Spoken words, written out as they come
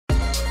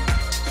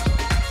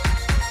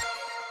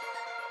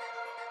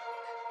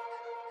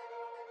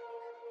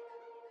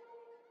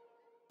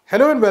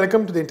Hello and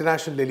welcome to the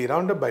International Daily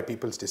Roundup by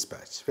People's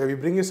Dispatch, where we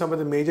bring you some of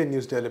the major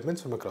news developments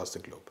from across the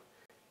globe.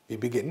 We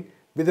begin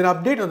with an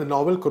update on the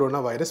novel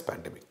coronavirus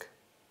pandemic.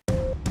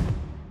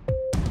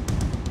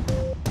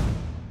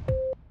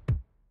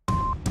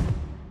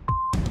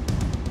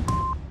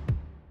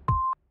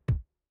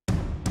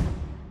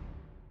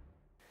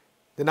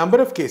 The number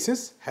of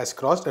cases has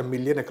crossed 1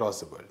 million across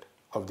the world.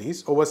 Of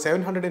these, over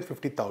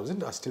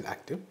 750,000 are still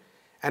active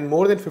and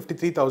more than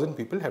 53,000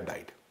 people have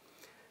died.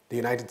 The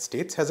United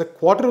States has a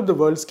quarter of the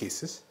world's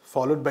cases,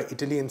 followed by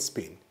Italy and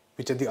Spain,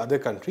 which are the other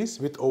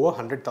countries with over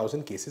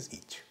 100,000 cases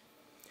each.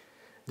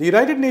 The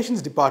United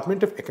Nations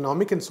Department of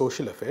Economic and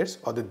Social Affairs,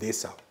 or the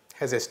DESA,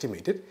 has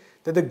estimated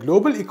that the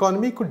global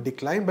economy could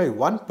decline by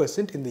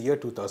 1% in the year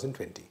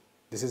 2020.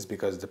 This is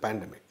because of the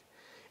pandemic.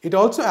 It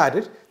also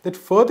added that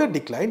further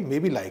decline may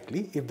be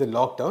likely if the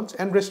lockdowns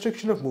and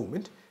restriction of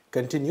movement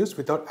continues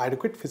without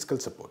adequate fiscal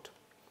support.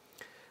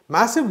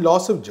 Massive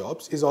loss of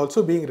jobs is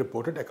also being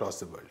reported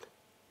across the world.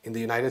 In the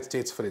United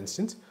States, for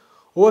instance,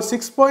 over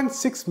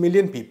 6.6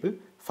 million people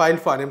filed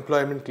for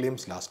unemployment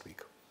claims last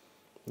week.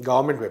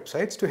 Government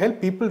websites to help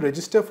people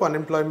register for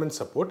unemployment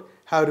support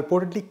have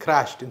reportedly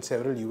crashed in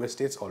several US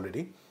states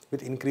already,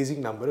 with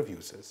increasing number of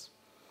users.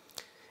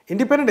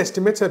 Independent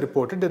estimates have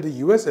reported that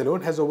the US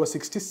alone has over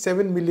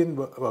 67 million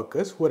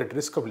workers who are at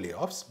risk of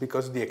layoffs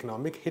because of the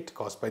economic hit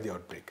caused by the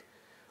outbreak,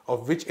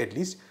 of which at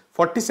least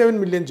 47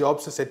 million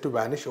jobs are set to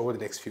vanish over the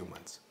next few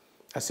months,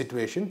 a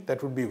situation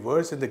that would be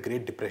worse than the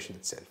Great Depression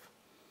itself.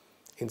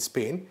 In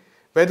Spain,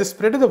 where the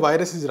spread of the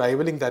virus is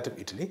rivaling that of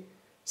Italy,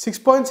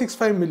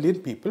 6.65 million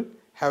people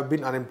have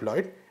been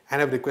unemployed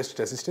and have requested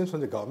assistance from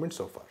the government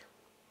so far.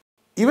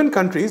 Even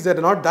countries that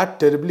are not that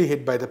terribly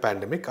hit by the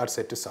pandemic are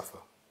set to suffer.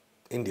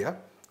 India,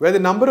 where the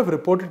number of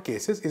reported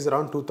cases is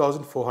around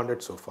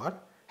 2,400 so far,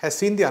 has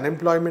seen the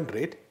unemployment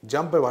rate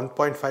jump by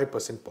 1.5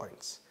 percentage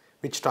points,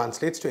 which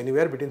translates to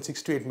anywhere between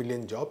 6 to 8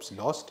 million jobs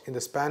lost in the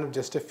span of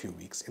just a few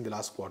weeks in the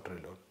last quarter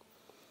alone.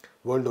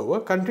 World over,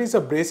 countries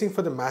are bracing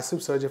for the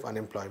massive surge of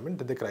unemployment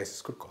that the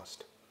crisis could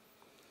cost.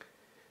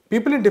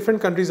 People in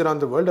different countries around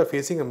the world are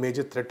facing a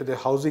major threat to their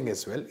housing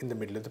as well in the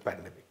middle of the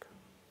pandemic.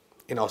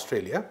 In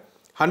Australia,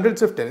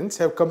 hundreds of tenants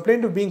have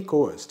complained of being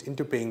coerced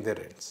into paying their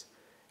rents.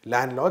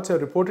 Landlords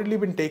have reportedly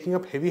been taking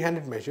up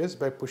heavy-handed measures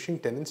by pushing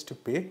tenants to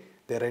pay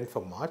their rent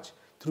for March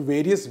through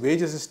various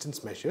wage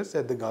assistance measures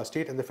that the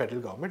state and the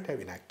federal government have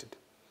enacted.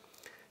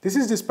 This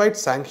is despite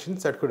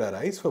sanctions that could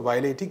arise for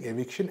violating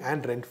eviction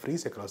and rent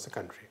freeze across the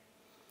country.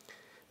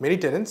 Many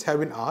tenants have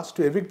been asked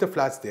to evict the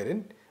flats they're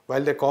in,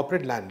 while their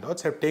corporate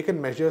landlords have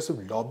taken measures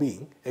of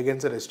lobbying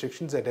against the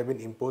restrictions that have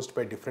been imposed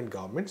by different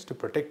governments to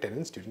protect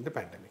tenants during the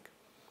pandemic.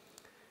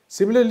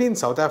 Similarly, in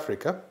South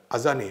Africa,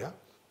 Azania,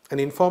 an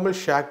informal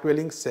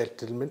shack-dwelling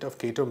settlement of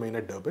Cato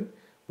Manor, Durban,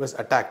 was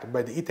attacked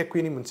by the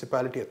eThekwini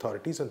municipality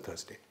authorities on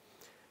Thursday.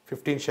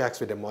 15 shacks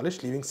were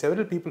demolished, leaving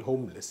several people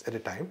homeless at a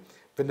time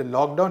when the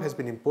lockdown has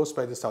been imposed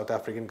by the South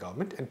African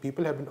government and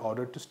people have been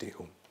ordered to stay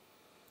home.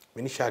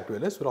 Many shack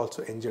dwellers were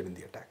also injured in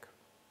the attack.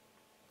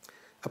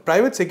 A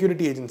private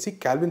security agency,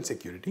 Calvin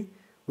Security,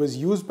 was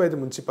used by the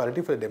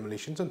municipality for the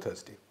demolitions on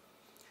Thursday.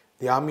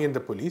 The army and the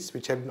police,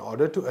 which had been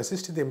ordered to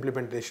assist in the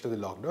implementation of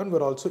the lockdown,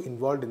 were also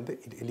involved in the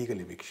illegal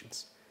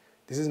evictions.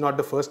 This is not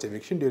the first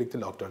eviction during the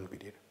lockdown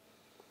period.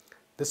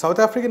 The South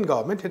African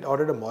government had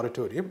ordered a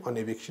moratorium on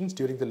evictions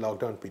during the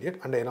lockdown period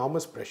under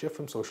enormous pressure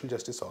from social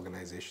justice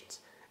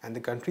organizations and the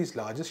country's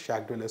largest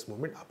shack dwellers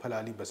movement,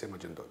 Aphalali Base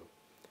Majundolo.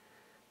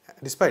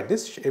 Despite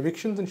this,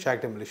 evictions and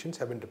shack demolitions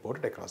have been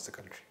reported across the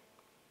country.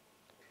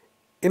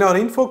 In our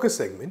In Focus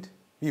segment,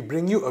 we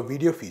bring you a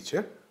video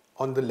feature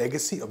on the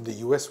legacy of the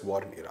US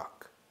war in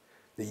Iraq.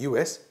 The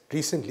US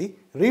recently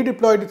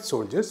redeployed its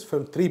soldiers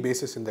from 3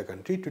 bases in the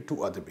country to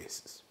 2 other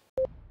bases.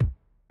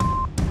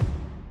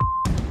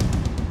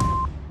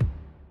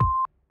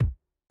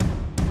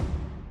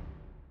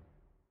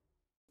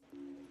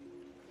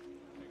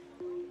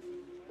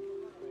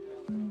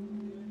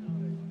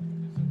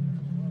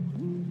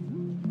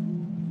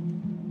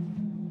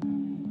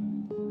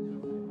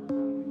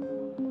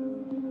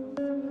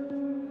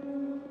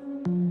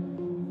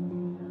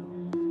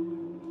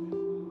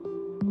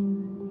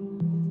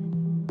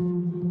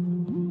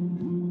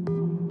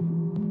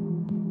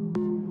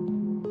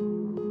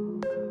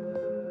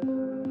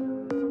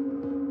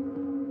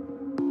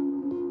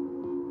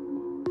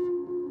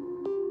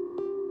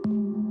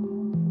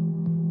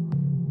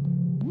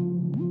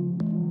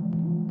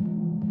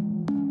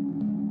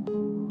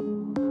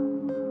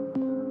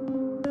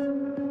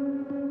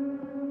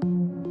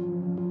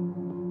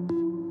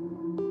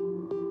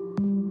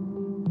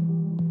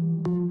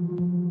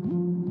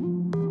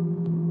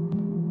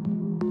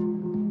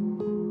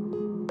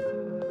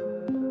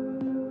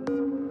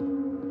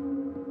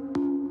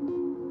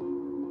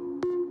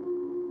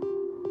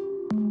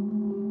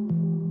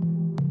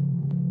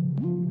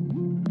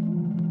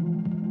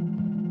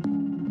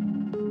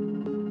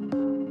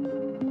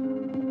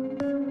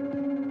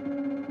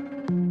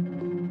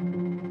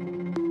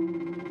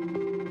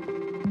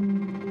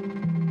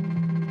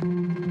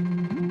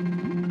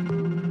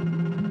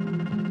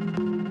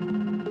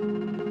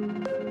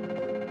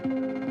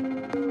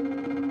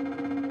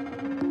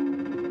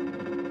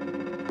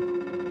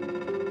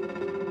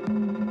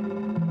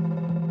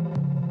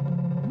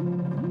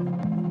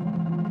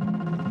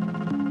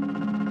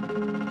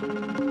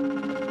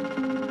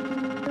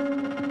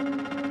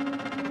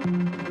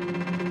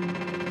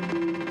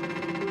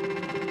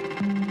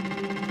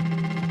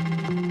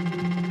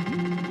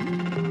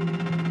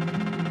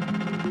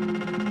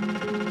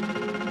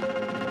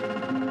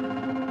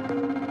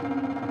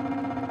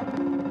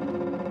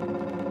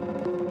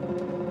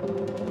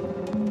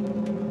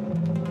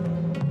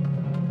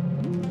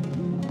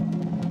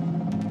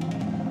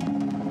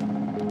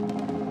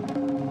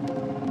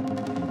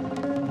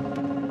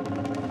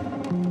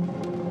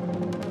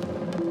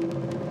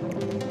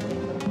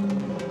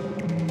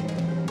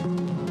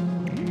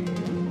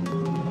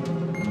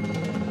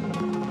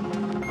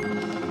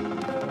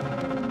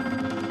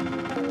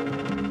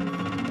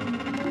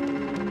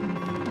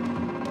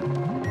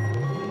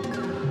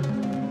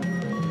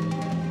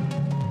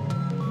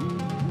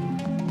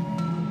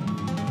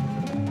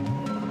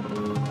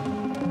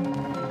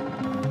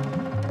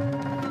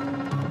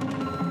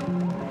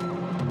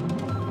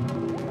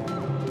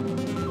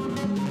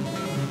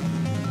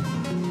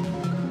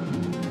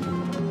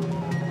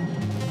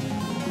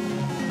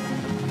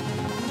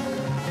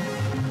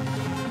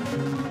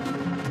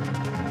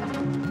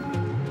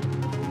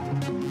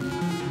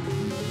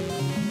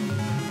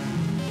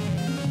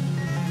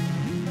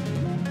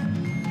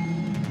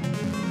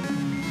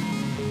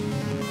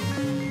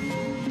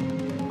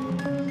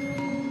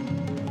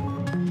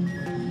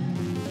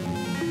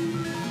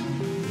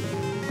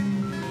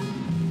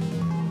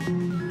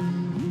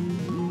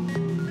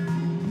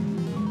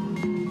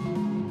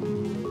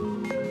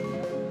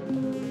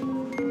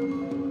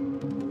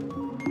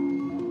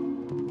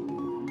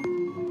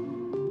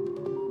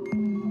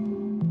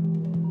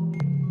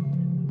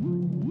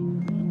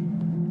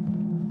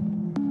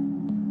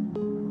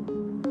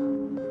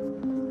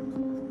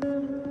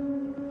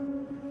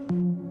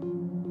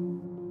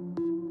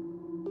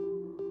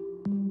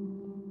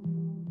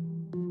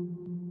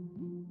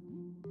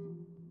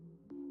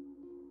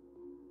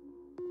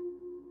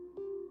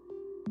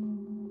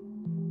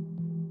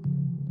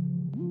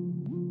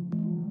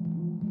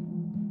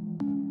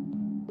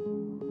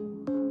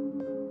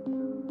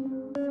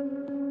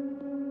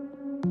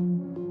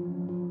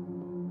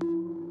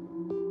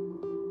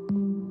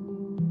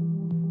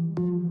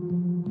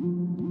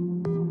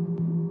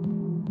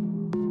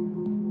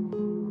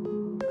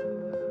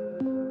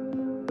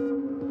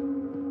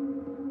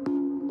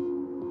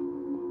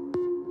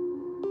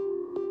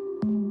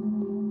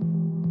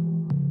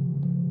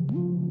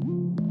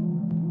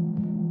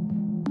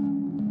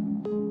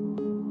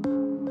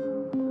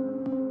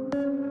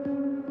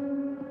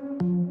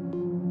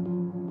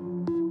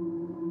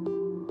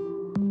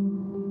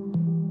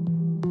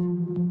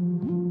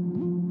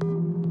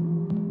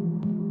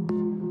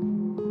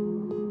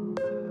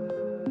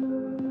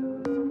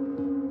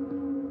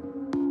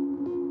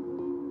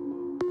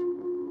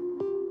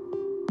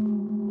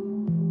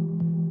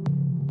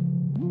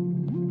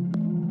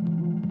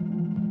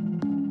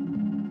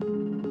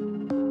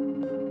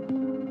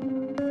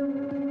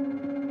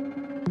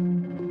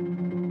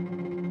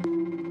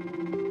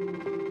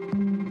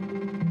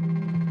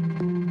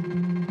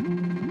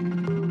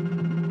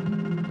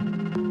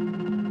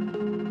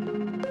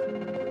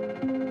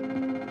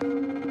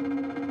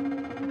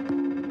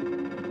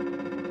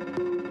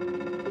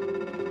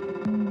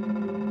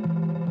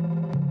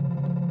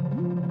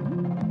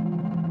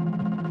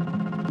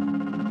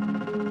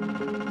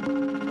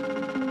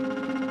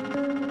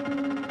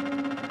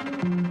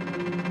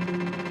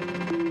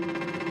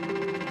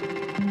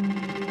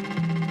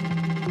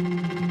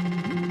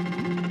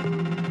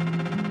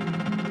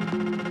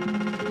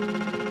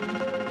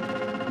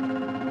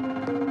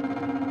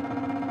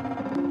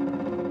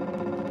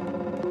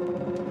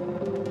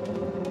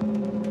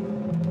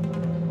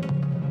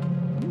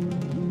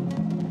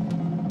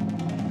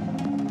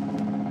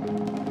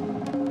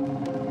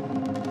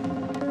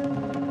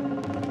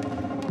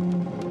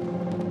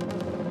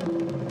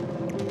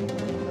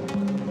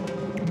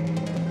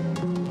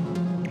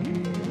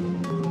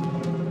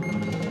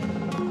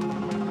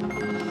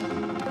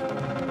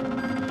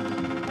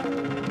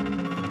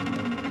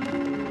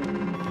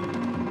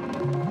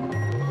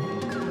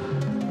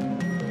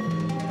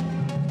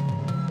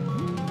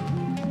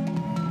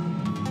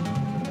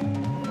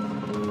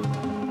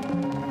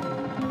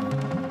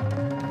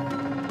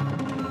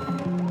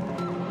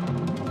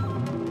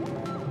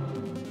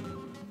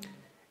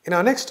 In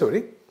our next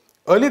story,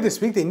 earlier this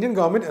week the Indian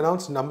government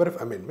announced a number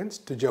of amendments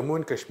to Jammu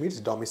and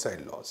Kashmir's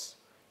domicile laws.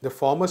 The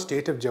former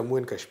state of Jammu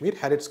and Kashmir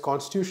had its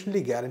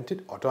constitutionally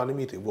guaranteed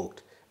autonomy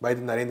revoked by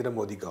the Narendra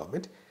Modi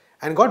government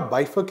and got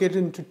bifurcated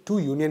into two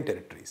union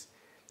territories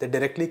that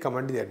directly come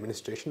under the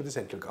administration of the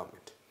central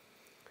government.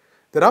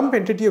 The rump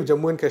entity of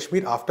Jammu and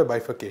Kashmir after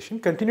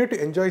bifurcation continued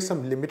to enjoy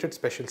some limited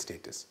special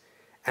status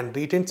and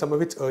retained some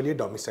of its earlier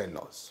domicile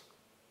laws.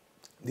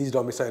 These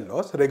domicile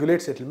laws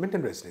regulate settlement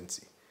and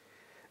residency.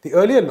 The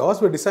earlier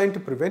laws were designed to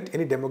prevent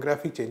any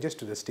demographic changes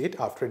to the state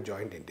after it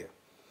joined India.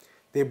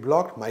 They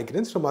blocked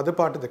migrants from other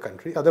parts of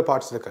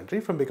the country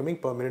from becoming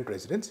permanent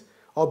residents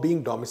or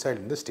being domiciled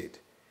in the state.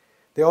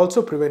 They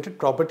also prevented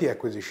property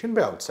acquisition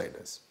by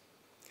outsiders.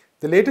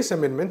 The latest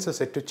amendments are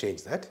set to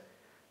change that.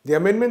 The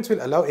amendments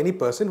will allow any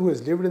person who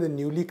has lived in the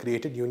newly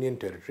created union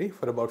territory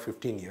for about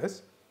 15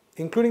 years,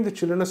 including the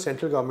children of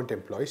central government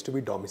employees, to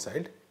be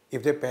domiciled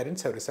if their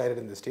parents have resided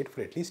in the state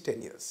for at least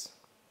 10 years.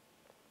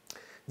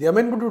 The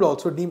amendment would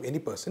also deem any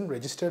person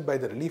registered by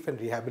the Relief and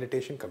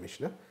Rehabilitation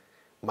Commissioner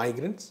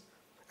migrants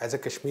as a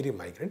Kashmiri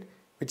migrant,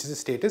 which is a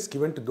status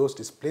given to those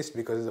displaced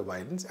because of the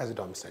violence, as a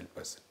domiciled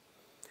person.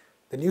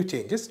 The new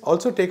changes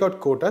also take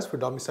out quotas for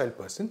domiciled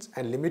persons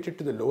and limit it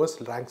to the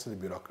lowest ranks of the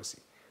bureaucracy,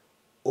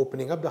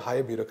 opening up the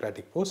higher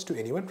bureaucratic posts to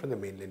anyone from the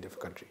mainland of the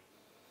country.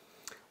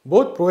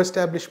 Both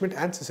pro-establishment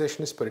and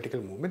secessionist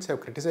political movements have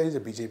criticized the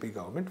BJP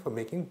government for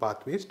making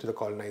pathways to the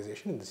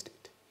colonization in the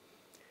state.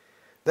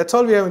 That's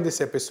all we have in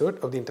this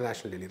episode of the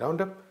International Daily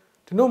Roundup.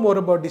 To know more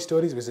about these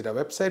stories, visit our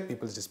website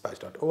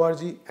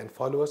peoplesdispatch.org and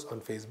follow us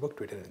on Facebook,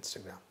 Twitter and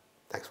Instagram.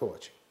 Thanks for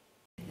watching.